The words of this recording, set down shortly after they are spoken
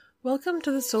Welcome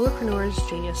to the Solopreneur's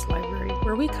Genius Library,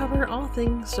 where we cover all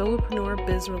things solopreneur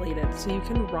biz related so you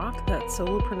can rock that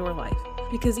solopreneur life.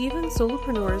 Because even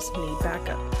solopreneurs need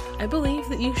backup. I believe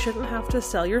that you shouldn't have to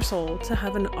sell your soul to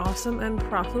have an awesome and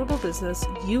profitable business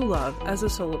you love as a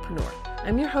solopreneur.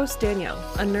 I'm your host, Danielle,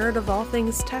 a nerd of all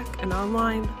things tech and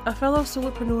online, a fellow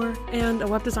solopreneur, and a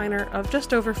web designer of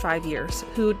just over 5 years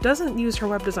who doesn't use her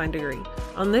web design degree.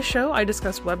 On this show, I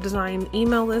discuss web design,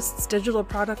 email lists, digital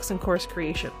products, and course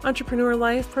creation, entrepreneur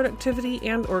life, productivity,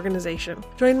 and organization.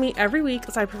 Join me every week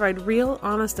as I provide real,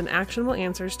 honest, and actionable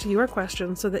answers to your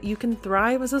questions so that you can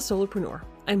thrive as a solopreneur.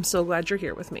 I'm so glad you're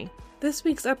here with me. This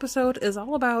week's episode is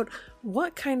all about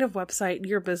what kind of website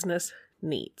your business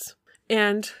needs.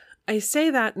 And I say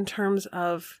that in terms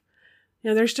of,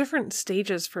 there's different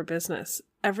stages for business.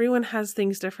 Everyone has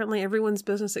things differently. Everyone's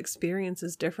business experience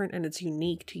is different and it's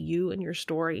unique to you and your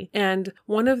story. And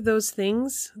one of those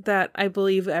things that I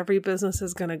believe every business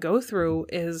is going to go through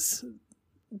is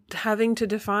having to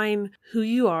define who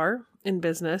you are in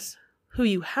business, who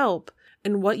you help,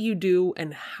 and what you do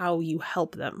and how you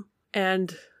help them.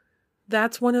 And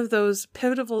that's one of those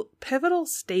pivotal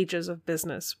stages of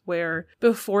business where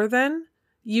before then,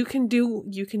 you can do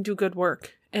good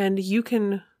work and you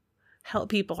can help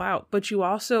people out, but you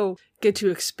also get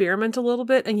to experiment a little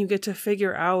bit and you get to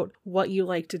figure out what you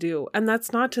like to do. And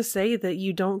that's not to say that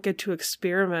you don't get to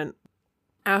experiment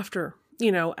after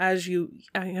you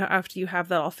have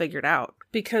that all figured out,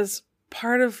 because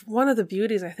one of the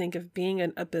beauties, I think, of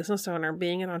being a business owner,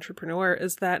 being an entrepreneur,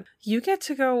 is that you get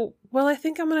to go, well, I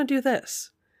think I'm going to do this,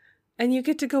 and you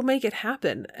get to go make it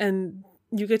happen, and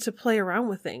you get to play around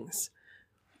with things.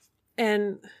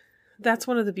 And that's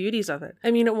one of the beauties of it.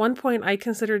 I mean, at one point I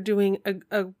considered doing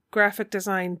a graphic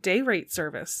design day rate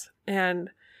service, and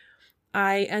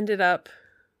I ended up,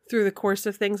 through the course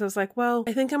of things, I was like, well,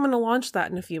 I think I'm going to launch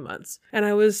that in a few months. And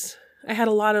I had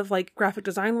a lot of graphic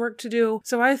design work to do.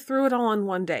 So I threw it all in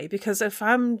one day, because if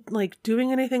I'm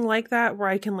doing anything like that where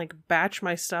I can batch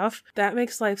my stuff, that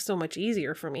makes life so much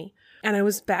easier for me. And I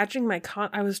was batching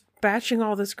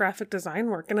all this graphic design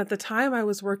work. And at the time I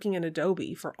was working in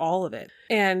Adobe for all of it.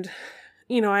 And,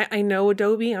 I know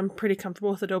Adobe, I'm pretty comfortable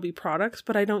with Adobe products,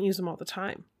 but I don't use them all the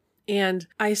time. And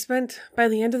by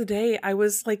the end of the day, I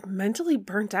was mentally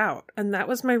burnt out. And that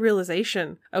was my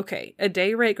realization. Okay, a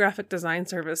day rate graphic design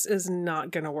service is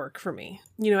not going to work for me.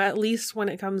 At least when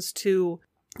it comes to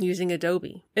using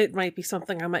Adobe. It might be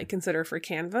something I might consider for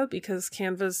Canva, because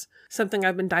Canva's something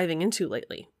I've been diving into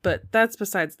lately. But that's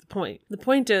besides the point. The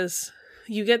point is,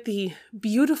 you get the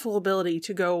beautiful ability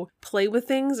to go play with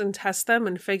things and test them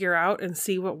and figure out and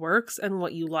see what works and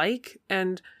what you like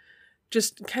and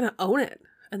just kind of own it.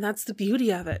 And that's the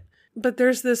beauty of it. But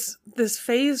there's this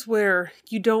phase where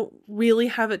you don't really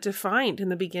have it defined in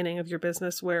the beginning of your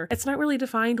business, where it's not really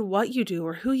defined what you do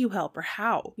or who you help or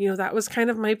how. That was kind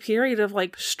of my period of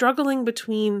struggling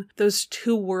between those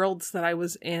two worlds that I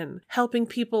was in, helping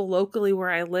people locally where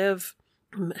I live,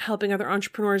 helping other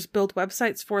entrepreneurs build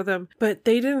websites for them, but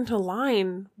they didn't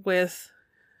align with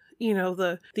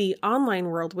the online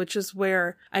world, which is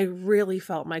where I really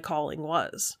felt my calling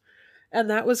was. And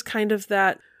that was kind of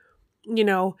that,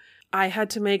 I had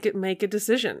to make a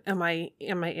decision. Am I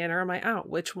in or am I out?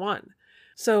 Which one?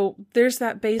 So there's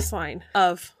that baseline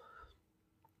of,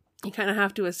 you kind of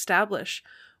have to establish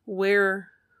where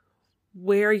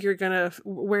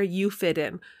you fit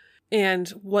in and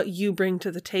what you bring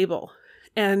to the table.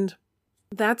 And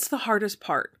that's the hardest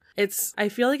part. I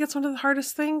feel like it's one of the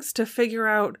hardest things to figure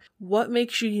out what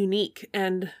makes you unique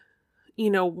and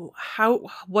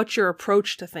what's your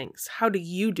approach to things? How do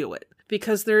you do it?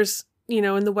 Because there's,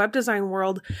 in the web design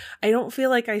world, I don't feel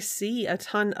like I see a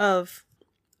ton of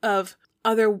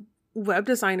other web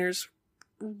designers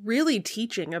really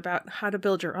teaching about how to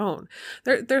build your own.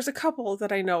 There's a couple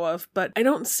that I know of, but I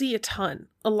don't see a ton.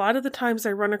 A lot of the times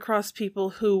I run across people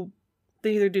who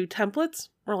they either do templates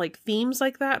or themes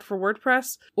like that for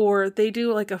WordPress, or they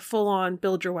do a full-on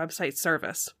build your website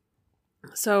service.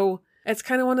 So it's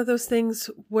kind of one of those things,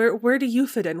 where do you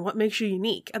fit in? What makes you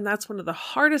unique? And that's one of the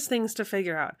hardest things to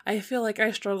figure out. I feel like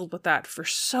I struggled with that for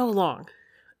so long.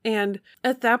 And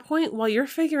at that point, while you're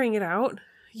figuring it out,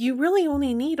 you really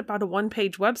only need about a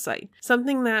one-page website.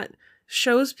 Something that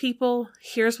shows people,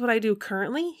 here's what I do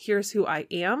currently, here's who I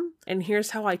am, and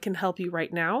here's how I can help you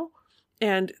right now.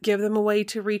 And give them a way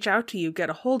to reach out to you, get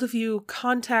a hold of you,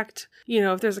 contact,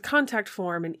 if there's a contact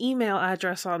form, an email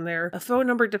address on there, a phone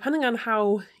number, depending on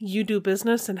how you do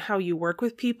business and how you work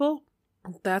with people.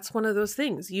 That's one of those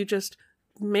things. You just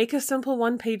make a simple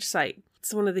one-page site.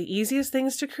 It's one of the easiest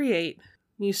things to create.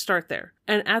 You start there.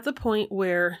 And at the point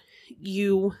where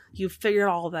you've figured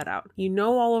all of that out. You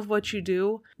know all of what you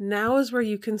do. Now is where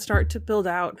you can start to build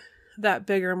out that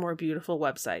bigger, more beautiful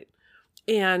website.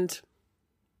 And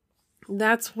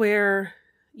that's where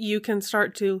you can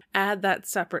start to add that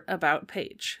separate about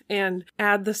page and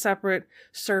add the separate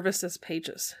services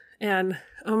pages. And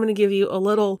I'm going to give you a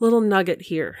little nugget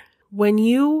here. When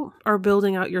you are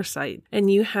building out your site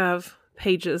and you have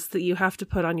pages that you have to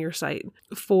put on your site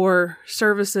for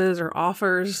services or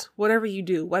offers, whatever you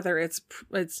do, whether it's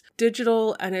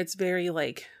digital and it's very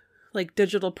like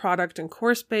digital product and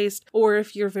course based, or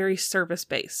if you're very service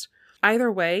based,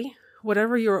 either way,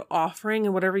 whatever you're offering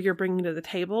and whatever you're bringing to the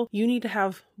table, you need to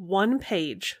have one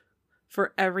page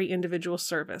for every individual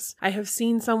service. I have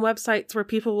seen some websites where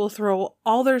people will throw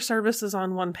all their services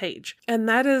on one page, and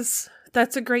that's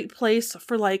a great place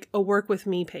for like a work with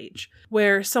me page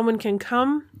where someone can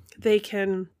come, they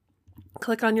can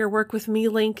click on your work with me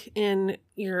link in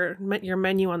your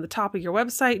menu on the top of your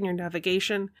website and your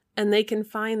navigation, and they can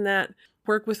find that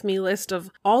work with me list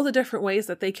of all the different ways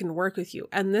that they can work with you.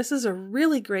 And this is a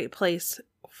really great place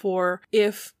for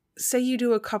if, say you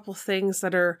do a couple things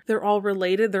that they're all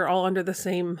related, they're all under the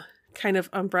same kind of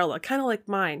umbrella, kind of like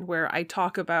mine, where I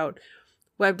talk about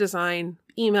web design,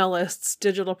 email lists,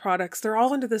 digital products. They're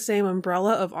all under the same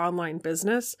umbrella of online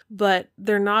business, but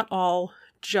they're not all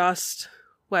just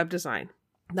web design.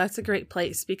 That's a great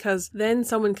place because then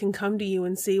someone can come to you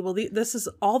and see, well, this is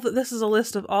a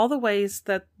list of all the ways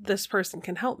that this person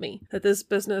can help me, that this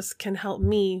business can help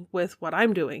me with what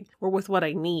I'm doing or with what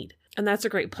I need. And that's a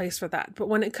great place for that. But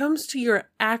when it comes to your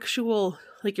actual,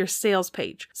 like your sales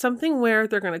page, something where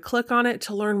they're going to click on it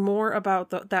to learn more about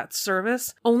that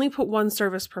service, only put one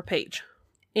service per page.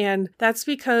 And that's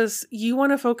because you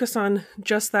want to focus on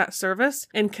just that service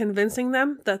and convincing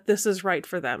them that this is right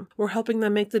for them. We're helping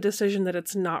them make the decision that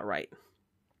it's not right.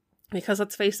 Because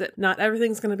let's face it, not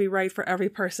everything's going to be right for every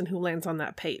person who lands on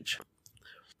that page.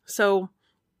 So,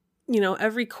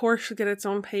 every course should get its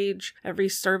own page. Every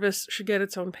service should get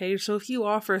its own page. So if you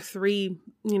offer 3,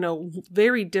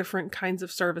 very different kinds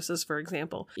of services, for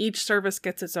example, each service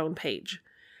gets its own page.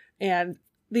 And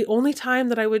the only time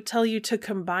that I would tell you to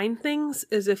combine things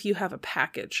is if you have a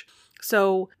package.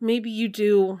 So maybe you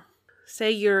do,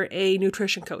 say you're a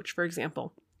nutrition coach, for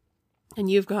example, and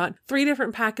you've got 3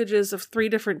 different packages of 3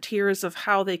 different tiers of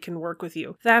how they can work with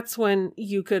you. That's when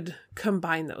you could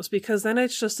combine those, because then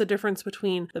it's just a difference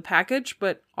between the package,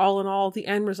 but all in all, the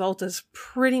end result is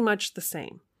pretty much the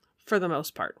same for the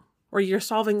most part, or you're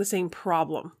solving the same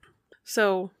problem.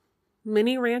 So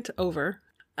mini rant over.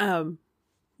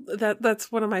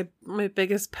 That's one of my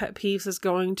biggest pet peeves is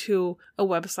going to a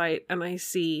website and I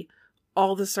see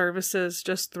all the services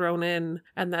just thrown in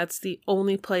and that's the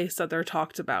only place that they're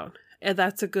talked about.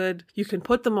 And you can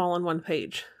put them all on one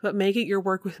page, but make it your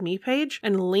work with me page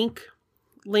and link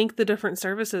the different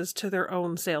services to their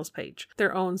own sales page,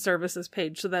 their own services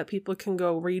page, so that people can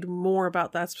go read more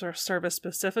about that service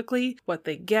specifically, what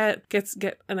they get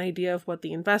an idea of what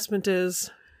the investment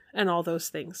is and all those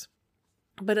things.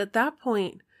 But at that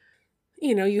point,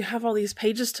 you have all these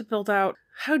pages to build out.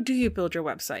 How do you build your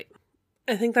website?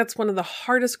 I think that's one of the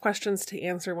hardest questions to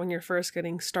answer when you're first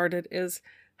getting started is,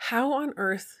 how on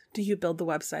earth do you build the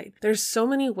website? There's so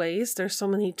many ways, there's so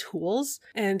many tools,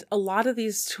 and a lot of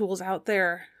these tools out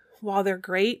there, while they're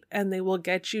great and they will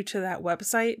get you to that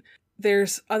website,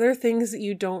 there's other things that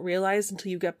you don't realize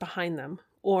until you get behind them,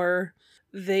 or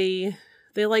they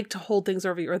like to hold things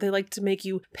over you, or they like to make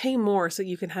you pay more so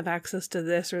you can have access to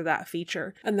this or that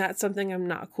feature. And that's something I'm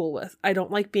not cool with. I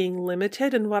don't like being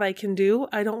limited in what I can do.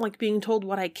 I don't like being told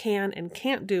what I can and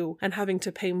can't do and having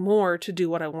to pay more to do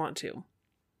what I want to.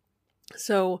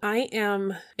 So I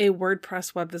am a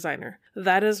WordPress web designer.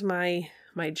 That is my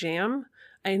jam.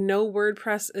 I know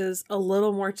WordPress is a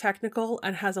little more technical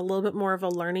and has a little bit more of a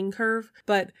learning curve,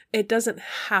 but it doesn't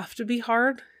have to be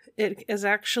hard. It is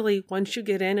actually, once you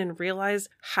get in and realize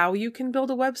how you can build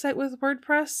a website with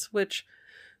WordPress, which,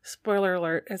 spoiler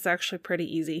alert, is actually pretty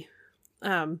easy.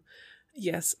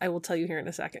 Yes, I will tell you here in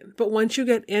a second. But once you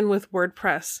get in with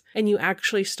WordPress and you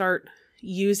actually start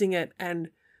using it and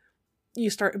you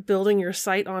start building your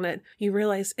site on it, you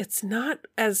realize it's not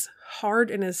as hard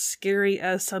and as scary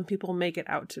as some people make it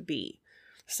out to be.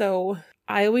 So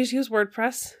I always use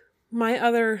WordPress. My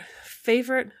other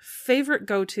favorite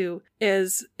go-to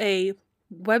is a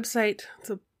website, it's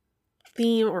a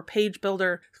theme or page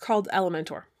builder called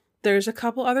Elementor. There's a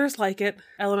couple others like it.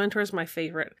 Elementor is my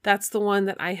favorite. That's the one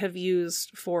that I have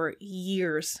used for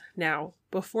years now.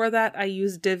 Before that, I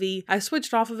used Divi. I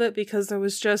switched off of it because there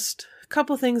was just a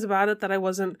couple things about it that I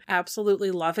wasn't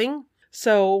absolutely loving.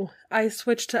 So I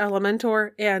switched to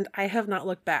Elementor and I have not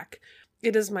looked back.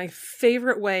 It is my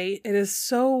favorite way. It is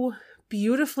so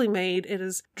beautifully made. It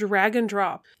is drag and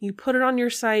drop. You put it on your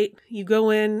site, you go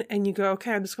in and you go,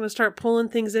 okay, I'm just going to start pulling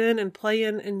things in and play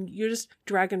in, and you just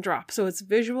drag and drop. So it's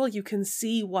visual. You can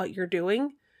see what you're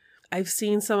doing. I've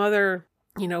seen some other,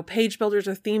 page builders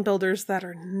or theme builders that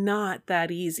are not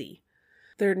that easy.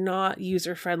 They're not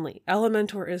user-friendly.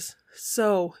 Elementor is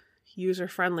so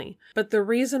user-friendly. But the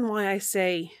reason why I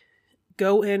say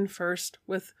go in first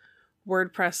with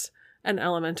WordPress and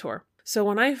Elementor. So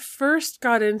when I first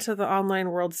got into the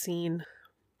online world scene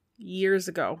years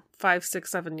ago, 5,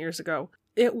 6, 7 years ago,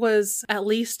 it was, at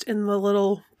least in the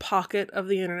little pocket of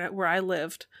the internet where I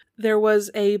lived, there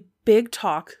was a big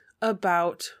talk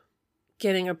about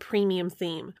getting a premium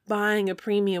theme, buying a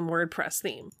premium WordPress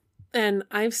theme. And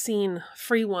I've seen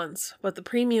free ones, but the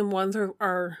premium ones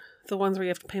are the ones where you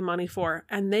have to pay money for.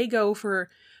 And they go for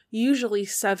usually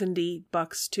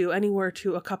 $70 to anywhere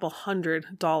to a couple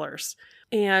 $100.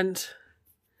 And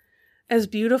as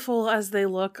beautiful as they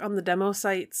look on the demo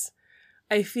sites,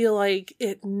 I feel like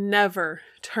it never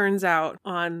turns out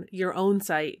on your own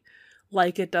site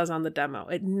like it does on the demo.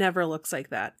 It never looks like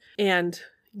that. And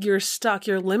you're stuck,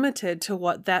 you're limited to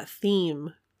what that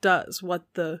theme does,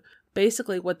 what the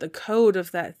code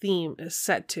of that theme is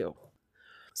set to.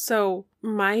 So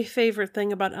my favorite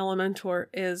thing about Elementor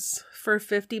is for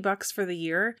 $50 for the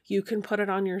year, you can put it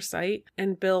on your site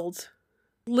and build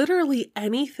literally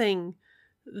anything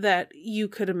that you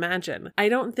could imagine. I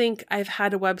don't think I've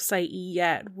had a website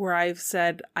yet where I've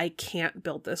said I can't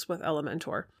build this with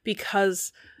Elementor,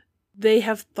 because they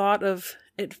have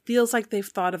it feels like they've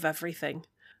thought of everything.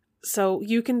 So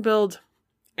you can build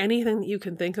anything that you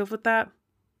can think of with that.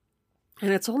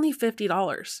 And it's only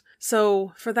 $50.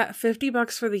 So for that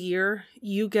 $50 for the year,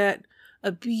 you get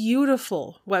a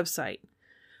beautiful website.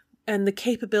 And the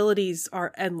capabilities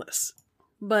are endless.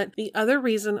 But the other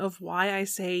reason of why I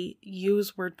say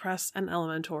use WordPress and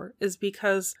Elementor is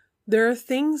because there are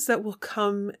things that will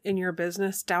come in your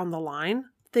business down the line,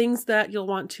 things that you'll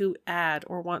want to add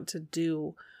or want to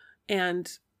do.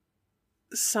 And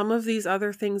some of these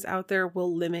other things out there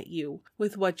will limit you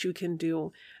with what you can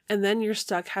do. And then you're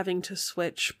stuck having to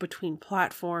switch between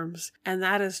platforms. And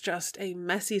that is just a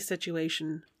messy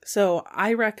situation. So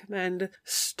I recommend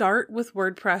start with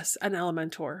WordPress and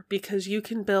Elementor, because you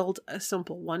can build a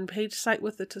simple one-page site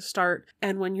with it to start.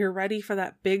 And when you're ready for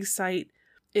that big site,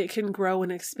 it can grow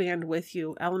and expand with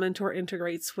you. Elementor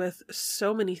integrates with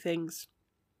so many things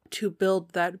to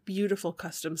build that beautiful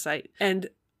custom site. And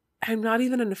I'm not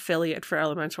even an affiliate for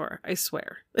Elementor, I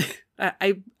swear.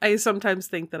 I sometimes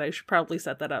think that I should probably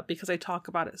set that up because I talk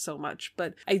about it so much,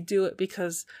 but I do it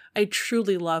because I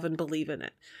truly love and believe in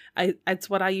it.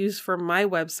 It's what I use for my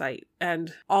website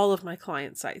and all of my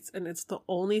client sites, and it's the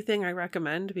only thing I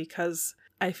recommend because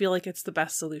I feel like it's the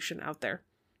best solution out there.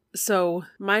 So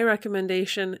my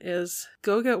recommendation is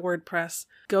go get WordPress,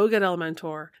 go get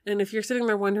Elementor. And if you're sitting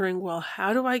there wondering, well,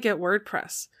 how do I get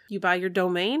WordPress? You buy your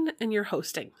domain and your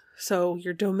hosting. So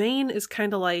your domain is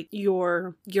kind of like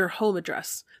your home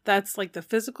address. That's like the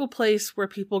physical place where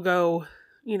people go,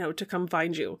 to come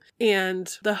find you.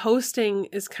 And the hosting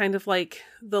is kind of like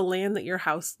the land that your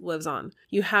house lives on.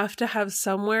 You have to have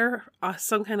somewhere,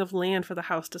 some kind of land for the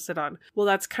house to sit on. Well,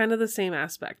 that's kind of the same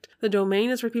aspect. The domain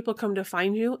is where people come to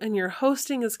find you, and your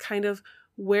hosting is kind of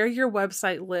where your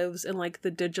website lives in like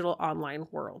the digital online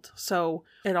world. So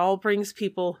it all brings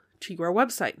people to your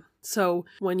website. So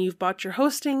when you've bought your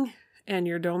hosting and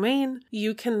your domain,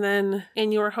 you can then,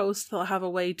 in your host, they'll have a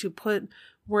way to put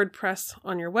WordPress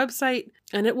on your website,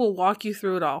 and it will walk you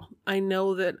through it all. I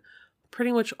know that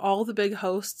pretty much all the big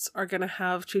hosts are going to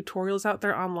have tutorials out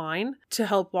there online to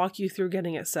help walk you through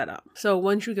getting it set up. So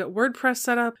once you get WordPress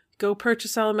set up, go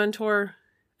purchase Elementor,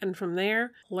 and from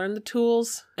there, learn the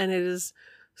tools, and it is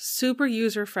super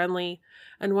user-friendly.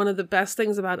 And one of the best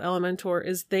things about Elementor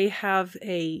is they have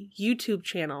a YouTube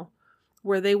channel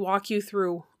where they walk you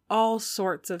through all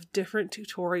sorts of different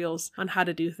tutorials on how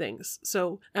to do things.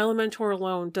 So Elementor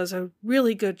alone does a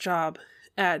really good job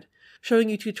at showing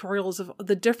you tutorials of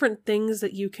the different things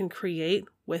that you can create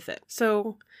with it.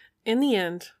 So in the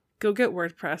end, go get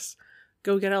WordPress,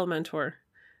 go get Elementor,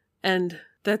 and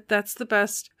that's the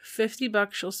best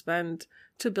 $50 you'll spend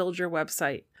to build your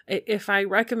website. If I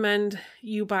recommend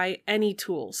you buy any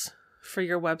tools for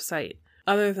your website,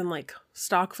 other than like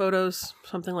stock photos,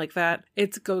 something like that,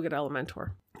 it's go get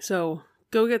Elementor. So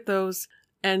go get those.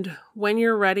 And when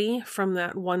you're ready from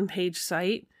that one-page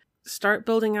site, start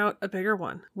building out a bigger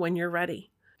one when you're ready.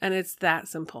 And it's that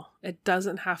simple. It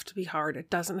doesn't have to be hard.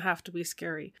 It doesn't have to be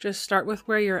scary. Just start with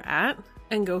where you're at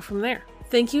and go from there.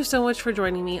 Thank you so much for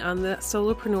joining me on the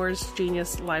Solopreneurs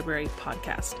Genius Library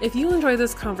podcast. If you enjoy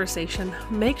this conversation,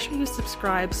 make sure you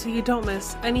subscribe so you don't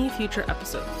miss any future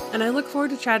episodes. And I look forward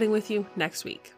to chatting with you next week.